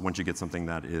 Once you get something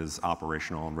that is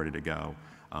operational and ready to go,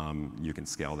 you can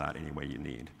scale that any way you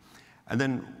need. And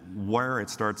then where it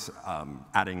starts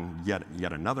adding yet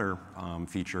another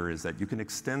feature is that you can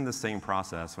extend the same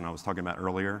process when I was talking about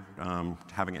earlier,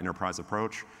 having an enterprise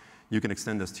approach. You can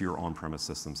extend this to your on-premise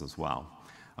systems as well.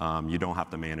 You don't have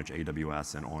to manage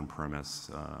AWS and on-premise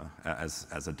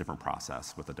as a different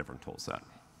process with a different tool set.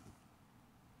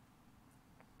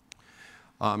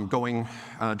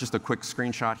 Just a quick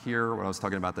screenshot here where I was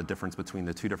talking about the difference between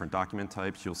the two different document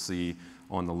types. You'll see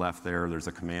on the left there's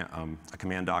a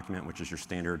command document, which is your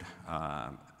standard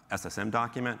SSM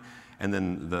document. And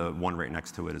then the one right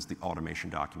next to it is the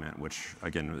automation document, which,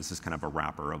 again, this is kind of a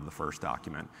wrapper of the first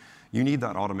document. You need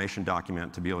that automation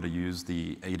document to be able to use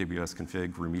the AWS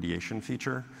config remediation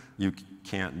feature. You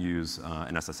can't use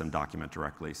an SSM document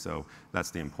directly. So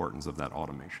that's the importance of that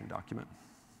automation document.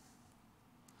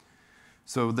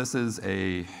 So this is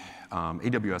a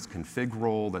AWS config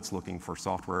role that's looking for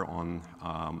software on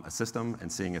a system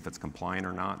and seeing if it's compliant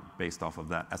or not based off of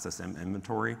that SSM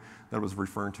inventory that I was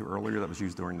referring to earlier that was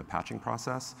used during the patching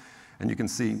process. And you can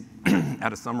see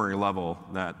at a summary level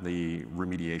that the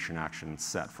remediation action is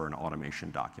set for an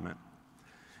automation document.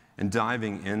 And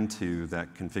diving into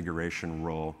that configuration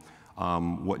role,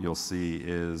 what you'll see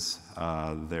is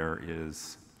there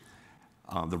is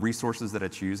the resources that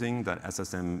it's using, that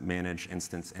SSM managed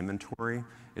instance inventory,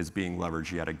 is being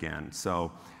leveraged yet again.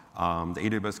 So the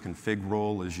AWS config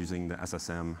role is using the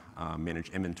SSM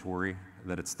managed inventory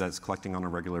that's collecting on a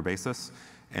regular basis,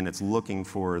 and it's looking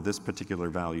for this particular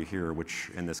value here,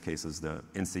 which in this case is the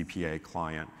NCPA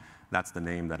client. That's the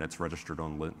name that it's registered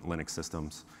on Linux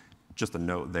systems. Just a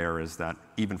note there is that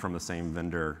even from the same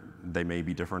vendor, they may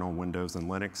be different on Windows and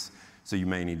Linux, so you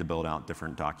may need to build out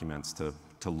different documents to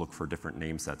look for different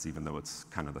name sets, even though it's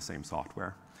kind of the same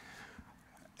software.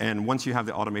 And once you have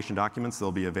the automation documents, they'll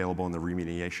be available in the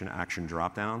remediation action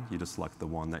dropdown. You just select the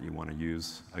one that you want to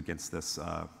use against this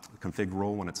config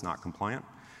rule when it's not compliant.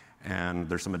 And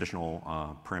there's some additional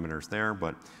parameters there,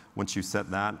 but once you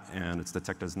set that and it's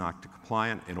detected as not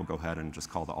compliant, it'll go ahead and just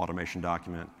call the automation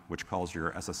document, which calls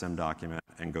your SSM document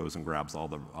and goes and grabs all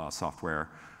the software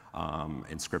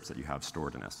and scripts that you have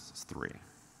stored in SS3.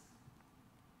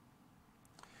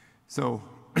 So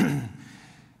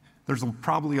there's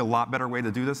probably a lot better way to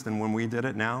do this than when we did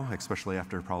it now, especially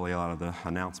after probably a lot of the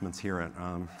announcements here at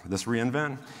this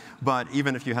reInvent. But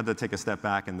even if you had to take a step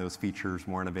back and those features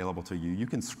weren't available to you, you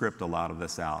can script a lot of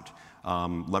this out,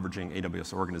 leveraging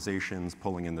AWS organizations,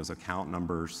 pulling in those account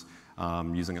numbers,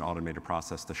 using an automated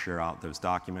process to share out those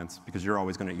documents, because you're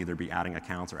always going to either be adding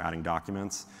accounts or adding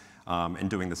documents. And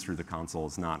doing this through the console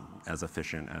is not as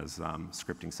efficient as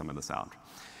scripting some of this out.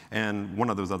 And one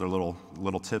of those other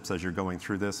little tips as you're going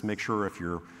through this, make sure if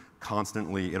you're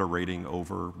constantly iterating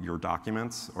over your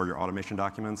documents or your automation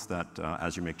documents that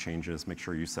as you make changes, make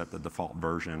sure you set the default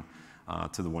version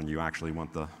to the one you actually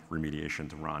want the remediation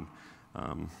to run.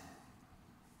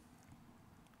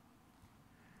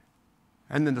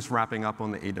 And then just wrapping up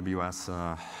on the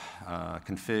AWS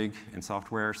config and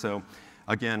software. So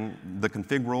again, the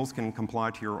config rules can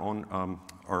comply to your own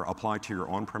or apply to your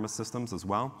on-premise systems as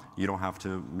well. You don't have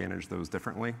to manage those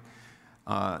differently.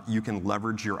 You can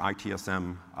leverage your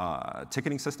ITSM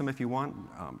ticketing system if you want.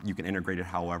 You can integrate it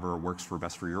however works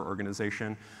best for your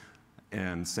organization,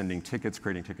 and sending tickets,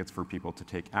 creating tickets for people to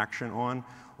take action on.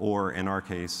 Or in our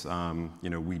case,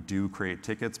 we do create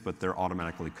tickets, but they're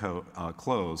automatically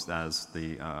closed as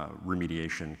the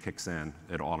remediation kicks in.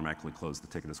 It'll automatically close the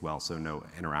ticket as well, so no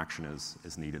interaction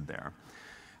is needed there.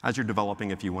 As you're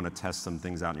developing, if you want to test some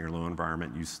things out in your low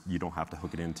environment, you don't have to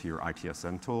hook it into your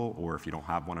ITSM tool, or if you don't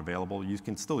have one available, you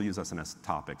can still use SNS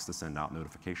topics to send out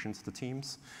notifications to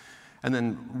teams. And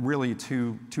then really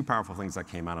two powerful things that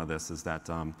came out of this is that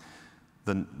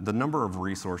the number of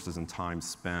resources and time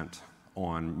spent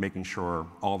on making sure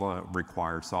all the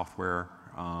required software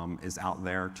is out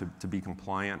there to be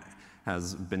compliant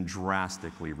has been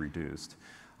drastically reduced.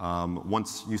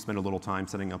 Once you spend a little time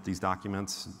setting up these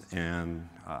documents and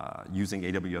using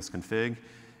AWS config,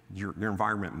 your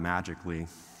environment magically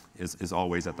is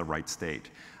always at the right state.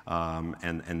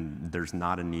 And there's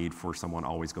not a need for someone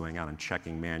always going out and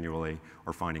checking manually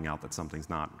or finding out that something's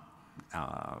not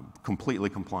completely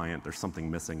compliant, there's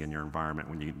something missing in your environment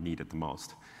when you need it the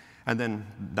most. And then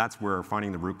that's where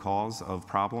finding the root cause of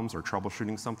problems or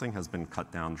troubleshooting something has been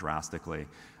cut down drastically.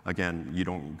 Again, you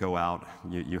don't go out,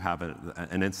 you have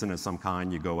an incident of some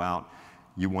kind, you go out,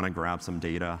 you want to grab some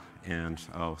data, and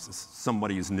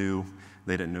somebody is new,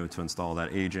 they didn't know to install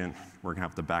that agent, we're going to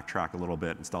have to backtrack a little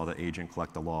bit, install the agent,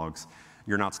 collect the logs.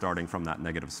 You're not starting from that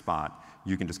negative spot.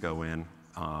 You can just go in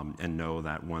and know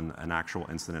that when an actual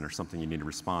incident or something you need to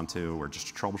respond to or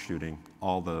just troubleshooting,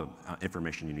 all the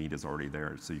information you need is already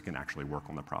there, so you can actually work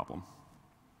on the problem.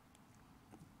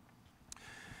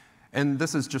 And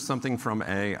this is just something from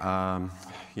a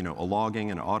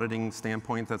logging and auditing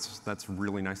standpoint that's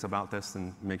really nice about this,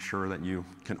 and make sure that you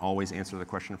can always answer the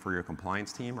question for your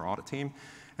compliance team or audit team,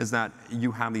 is that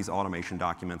you have these automation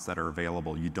documents that are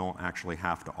available. You don't actually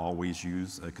have to always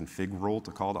use a config rule to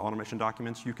call the automation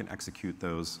documents. You can execute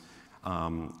those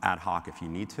ad hoc if you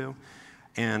need to.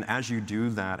 And as you do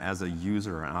that as a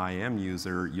user, an IAM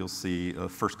user, you'll see the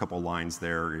first couple lines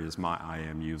there is my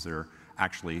IAM user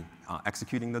actually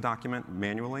executing the document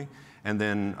manually. And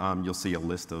then you'll see a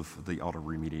list of the auto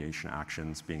remediation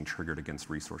actions being triggered against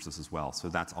resources as well. So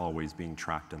that's always being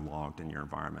tracked and logged in your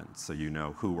environment, so you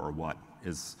know who or what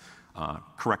is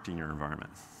correcting your environment.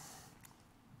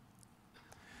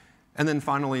 And then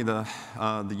finally, the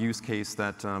use case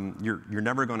that you're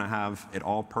never going to have it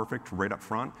all perfect right up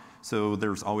front. So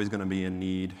there's always going to be a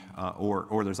need,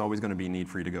 or there's always going to be a need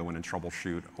for you to go in and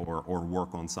troubleshoot or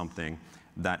work on something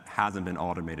that hasn't been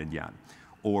automated yet.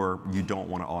 Or you don't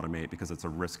want to automate because it's a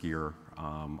riskier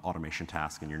automation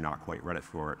task and you're not quite ready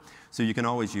for it. So you can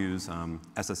always use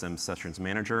SSM Sessions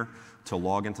Manager to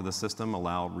log into the system,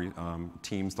 allow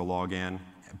teams to log in,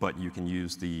 but you can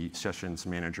use the Sessions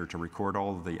Manager to record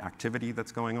all of the activity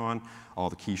that's going on, all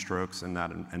the keystrokes in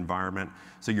that environment.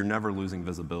 So you're never losing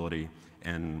visibility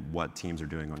in what teams are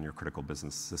doing on your critical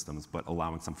business systems, but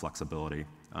allowing some flexibility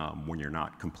when you're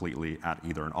not completely at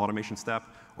either an automation step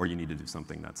or you need to do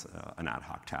something that's an ad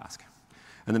hoc task.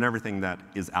 And then everything that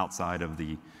is outside of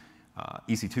the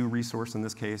EC2 resource in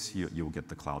this case, you'll get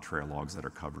the CloudTrail logs that are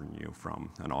covering you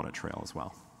from an audit trail as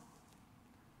well.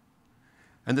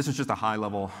 And this is just a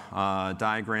high-level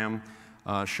diagram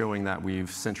showing that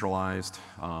we've centralized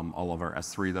all of our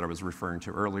S3 that I was referring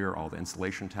to earlier, all the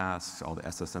installation tasks, all the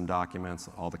SSM documents,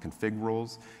 all the config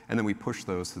rules, and then we push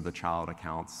those to the child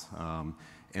accounts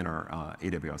in our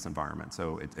AWS environment.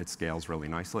 So it scales really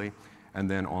nicely. And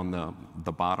then on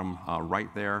the bottom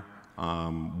right there,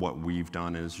 what we've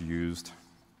done is used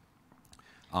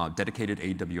dedicated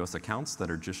AWS accounts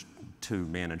that are just to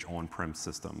manage on-prem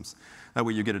systems. That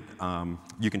way you get it,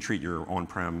 you can treat your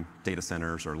on-prem data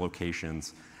centers or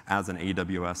locations as an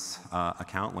AWS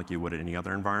account like you would in any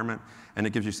other environment. And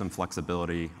it gives you some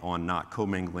flexibility on not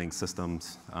commingling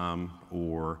systems,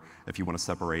 or if you want to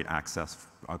separate access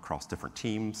across different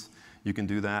teams, you can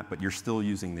do that, but you're still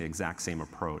using the exact same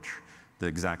approach, the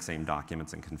exact same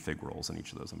documents and config rules in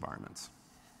each of those environments.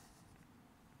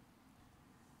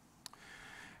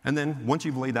 And then once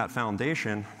you've laid that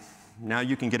foundation, now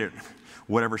you can get it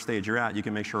whatever stage you're at. You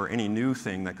can make sure any new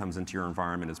thing that comes into your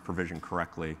environment is provisioned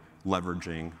correctly,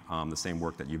 leveraging the same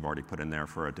work that you've already put in there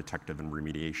for a detective and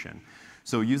remediation.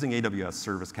 So using AWS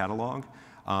Service Catalog,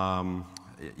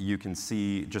 you can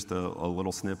see just a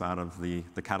little snip out of the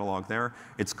catalog there.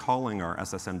 It's calling our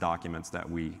SSM documents that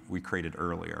we created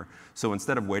earlier. So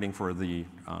instead of waiting for the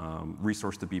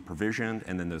resource to be provisioned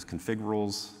and then those config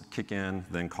rules kick in,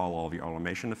 then call all the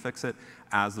automation to fix it,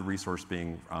 as the resource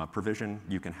being provisioned,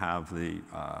 you can have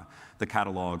the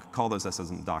catalog call those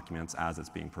SSM documents as it's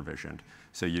being provisioned.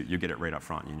 So you get it right up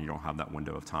front and you don't have that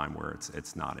window of time where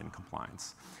it's not in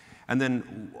compliance. And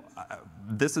then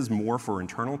this is more for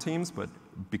internal teams, but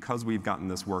because we've gotten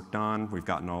this work done, we've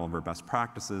gotten all of our best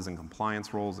practices and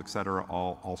compliance roles, et cetera,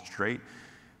 all straight,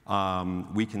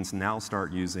 we can now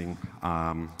start using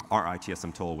our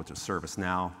ITSM tool, which is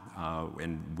ServiceNow,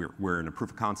 and we're in a proof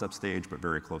of concept stage, but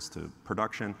very close to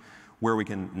production, where we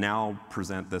can now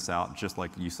present this out, just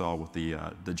like you saw with the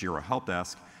Jira Help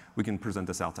Desk. We can present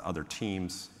this out to other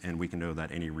teams, and we can know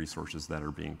that any resources that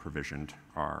are being provisioned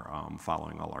are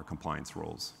following all our compliance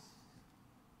rules.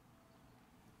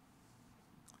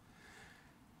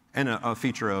 And a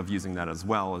feature of using that as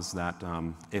well is that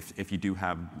if you do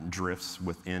have drifts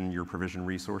within your provision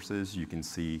resources, you can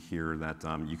see here that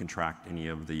you can track any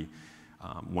of the,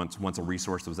 once a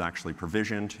resource was actually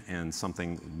provisioned and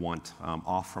something went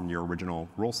off from your original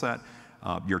rule set,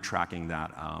 you're tracking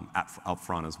that up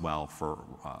front as well for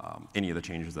any of the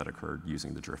changes that occurred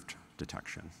using the drift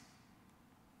detection.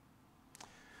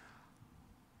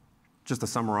 Just to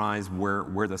summarize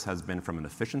where this has been from an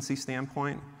efficiency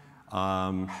standpoint,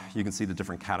 you can see the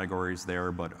different categories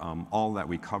there, but all that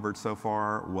we covered so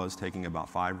far was taking about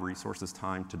 5 resources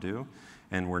time to do,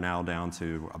 and we're now down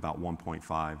to about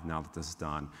 1.5 now that this is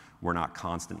done. We're not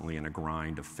constantly in a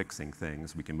grind of fixing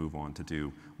things. We can move on to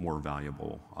do more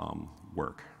valuable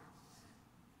work.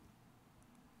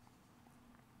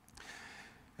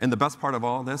 And the best part of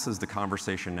all this is the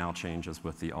conversation now changes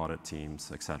with the audit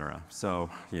teams, et cetera. So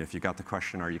if you got the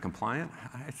question, are you compliant?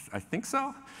 I think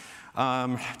so.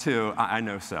 To I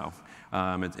know so.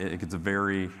 It's a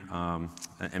very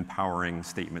empowering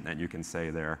statement that you can say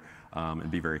there and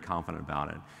be very confident about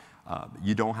it.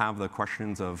 You don't have the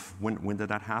questions of when did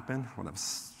that happen? Well, that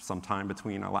was sometime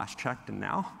between I last checked and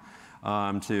now.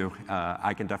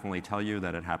 I can definitely tell you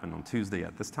that it happened on Tuesday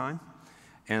at this time.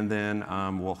 And then,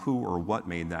 well, who or what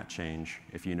made that change?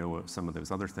 If you know some of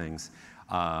those other things,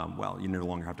 well, you no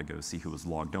longer have to go see who was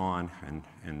logged on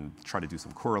and try to do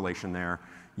some correlation there.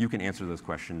 You can answer those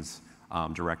questions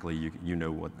directly. You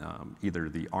know what either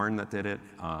the ARN that did it,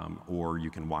 or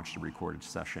you can watch the recorded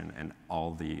session and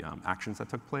all the actions that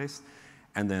took place.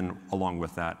 And then along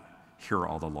with that, here are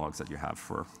all the logs that you have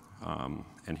for,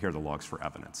 and here are the logs for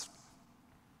evidence.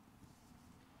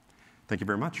 Thank you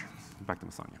very much. Back to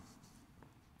Ms. Sonia.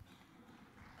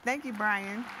 Thank you,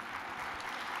 Brian.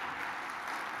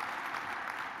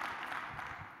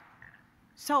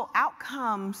 So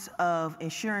outcomes of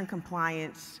ensuring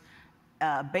compliance,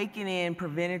 baking in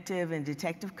preventative and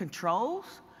detective controls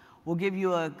will give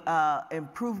you an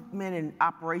improvement in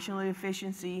operational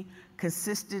efficiency,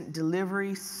 consistent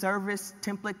delivery, service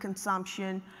template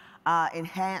consumption,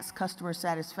 enhanced customer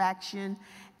satisfaction,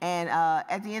 and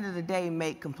at the end of the day,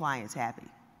 make compliance happy,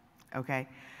 okay?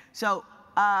 So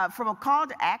from a call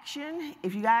to action,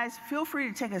 if you guys feel free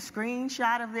to take a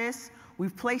screenshot of this.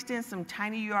 We've placed in some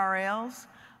tiny URLs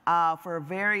for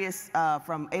various,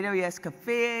 from AWS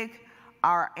Config,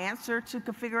 our answer to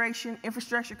configuration,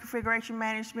 infrastructure configuration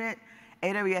management,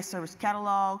 AWS Service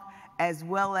Catalog, as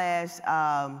well as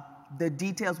the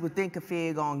details within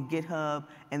Config on GitHub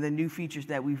and the new features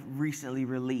that we've recently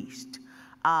released.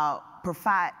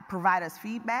 Provide us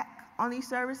feedback on these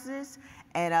services,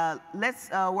 and let's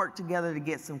work together to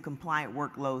get some compliant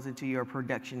workloads into your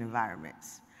production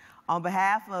environments. On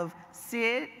behalf of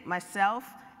Sid, myself,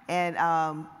 and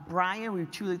Brian, we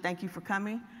truly thank you for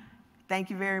coming. Thank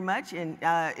you very much. And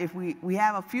if we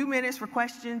have a few minutes for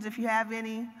questions, if you have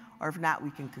any, or if not,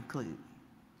 we can conclude.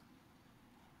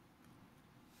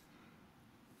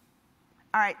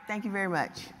 All right, thank you very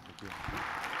much. Thank you.